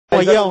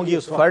مہیا ہوں گی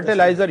اس وقت.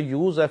 فرٹیلائزر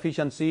یوز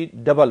ایفیشنسی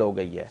ڈبل ہو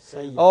گئی ہے.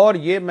 اور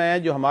یہ میں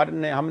جو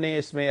ہم نے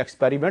اس میں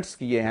ایکسپیریمنٹس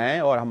کیے ہیں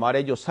اور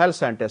ہمارے جو سیل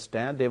سائنٹسٹ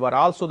ہیں دے were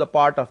also the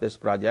part of this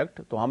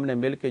project. تو ہم نے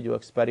مل کے جو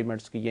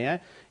ایکسپیریمنٹس کیے ہیں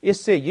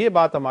اس سے یہ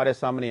بات ہمارے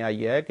سامنے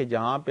آئی ہے کہ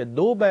جہاں پہ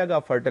 2 بیگ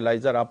آف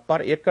فرٹیلائزر آپ پر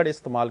ایکڑ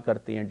استعمال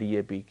کرتے ہیں ڈی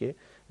اے پی کے,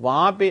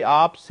 وہاں پہ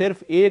آپ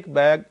صرف 1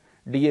 بیگ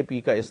ڈی اے پی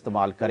کا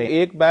استعمال کریں.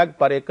 1 بیگ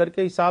پر ایکڑ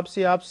کے حساب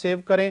سے آپ سیو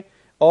کریں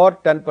اور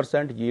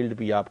 10% ییلڈ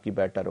بھی آپ کی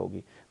بیٹر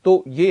ہوگی.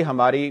 تو یہ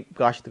ہماری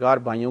کاشتکار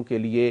بھائیوں کے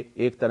لیے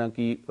ایک طرح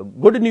کی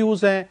گڈ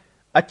نیوز ہیں,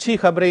 اچھی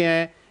خبریں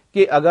ہیں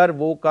کہ اگر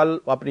وہ کل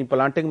اپنی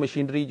پلانٹنگ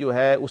مشینری جو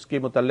ہے اس کے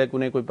متعلق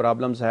انہیں کوئی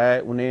پرابلمز ہے,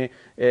 انہیں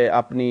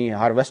اپنی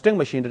ہارویسٹنگ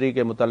مشینری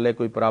کے متعلق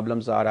کوئی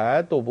پرابلمز آ رہا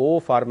ہے, تو وہ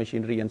form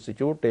machinery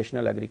institute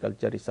national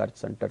agriculture research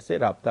centre سے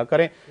رابطہ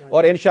کریں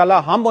اور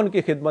انشاءاللہ ہم ان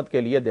کی خدمت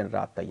کے لیے دن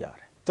رات تیار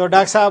ہیں. تو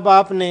ڈاکٹر صاحب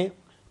آپ نے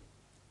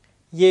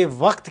یہ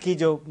وقت کی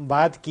جو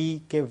بات کی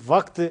کہ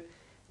وقت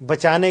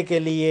بچانے کے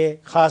لیے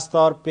خاص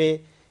طور پہ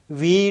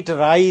ویٹ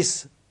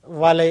رائس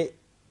والے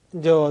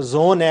جو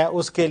زون ہے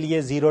اس کے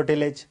لیے زیرو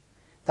ٹیلیج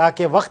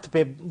تاکہ وقت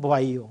پہ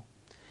بوائی ہو.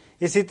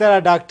 اسی طرح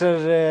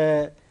ڈاکٹر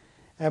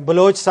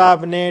بلوچ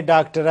صاحب نے,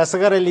 ڈاکٹر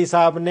اصغر علی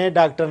صاحب نے,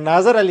 ڈاکٹر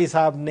ناظر علی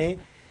صاحب نے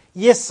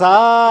یہ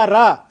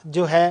سارا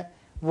جو ہے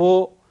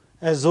وہ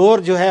زور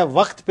جو ہے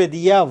وقت پہ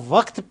دیا.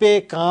 وقت پہ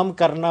کام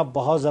کرنا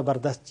بہت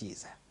زبردست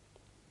چیز ہے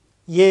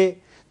یہ.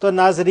 تو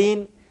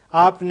ناظرین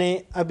آپ نے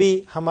ابھی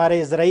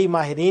ہمارے زرعی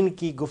ماہرین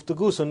کی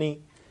گفتگو سنی,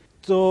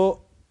 تو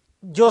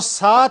جو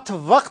ساتھ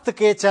وقت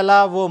کے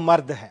چلا وہ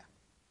مرد ہے,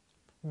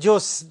 جو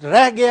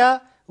رہ گیا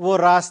وہ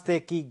راستے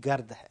کی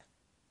گرد ہے.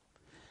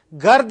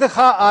 گرد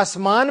خواہ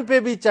آسمان پہ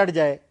بھی چڑھ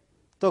جائے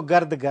تو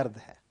گرد گرد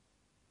ہے,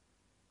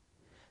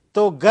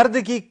 تو گرد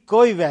کی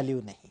کوئی ویلیو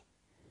نہیں.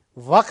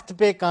 وقت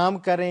پہ کام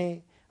کریں,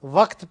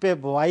 وقت پہ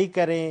بوائی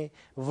کریں,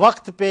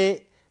 وقت پہ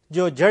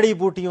جو جڑی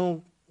بوٹیوں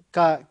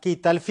کی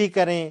تلفی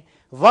کریں,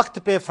 وقت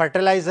پہ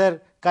فرٹیلائزر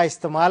کا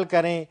استعمال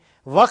کریں,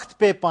 وقت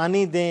پہ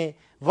پانی دیں,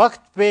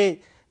 وقت پہ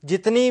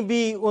جتنی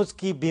بھی اس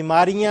کی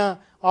بیماریاں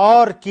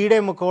اور کیڑے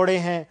مکوڑے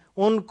ہیں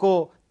ان کو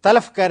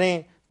تلف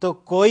کریں, تو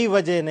کوئی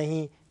وجہ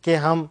نہیں کہ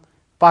ہم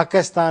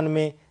پاکستان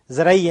میں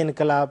زرعی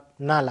انقلاب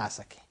نہ لا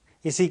سکیں.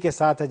 اسی کے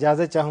ساتھ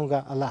اجازت چاہوں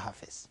گا. اللہ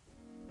حافظ.